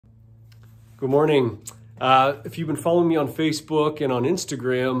Good morning. If you've been following me on Facebook and on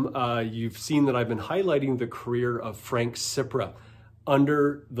Instagram, you've seen that I've been highlighting the career of Frank Cipra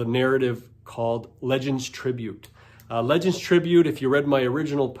under the narrative called Legends Tribute. Legends Tribute, if you read my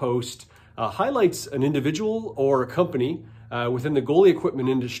original post, highlights an individual or a company within the goalie equipment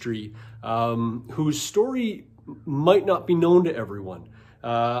industry whose story might not be known to everyone.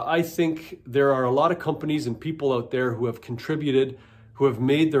 I think there are a lot of companies and people out there who have contributed, who have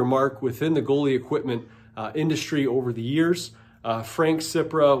made their mark within the goalie equipment industry over the years. Frank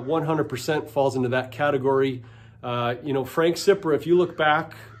Cipra 100% falls into that category. Frank Cipra, if you look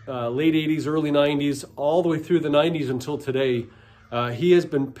back, late 80s, early 90s, all the way through the 90s until today, he has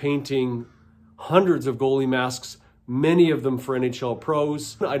been painting hundreds of goalie masks, many of them for NHL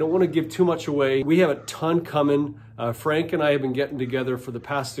pros. I don't want to give too much away. We have a ton coming. Frank and I have been getting together for the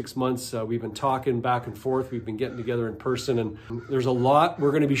past 6 months. We've been talking back and forth. We've been getting together in person, and there's a lot we're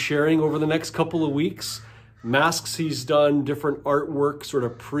going to be sharing over the next couple of weeks. Masks he's done, different artwork, sort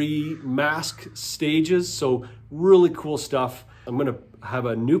of pre-mask stages. So really cool stuff. I'm going to have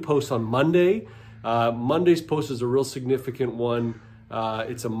a new post on Monday. Monday's post is a real significant one.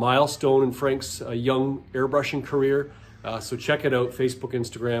 It's a milestone in Frank's young airbrushing career. So check it out, Facebook,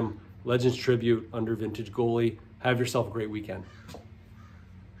 Instagram, Legends Tribute under Vintage Goalie. Have yourself a great weekend.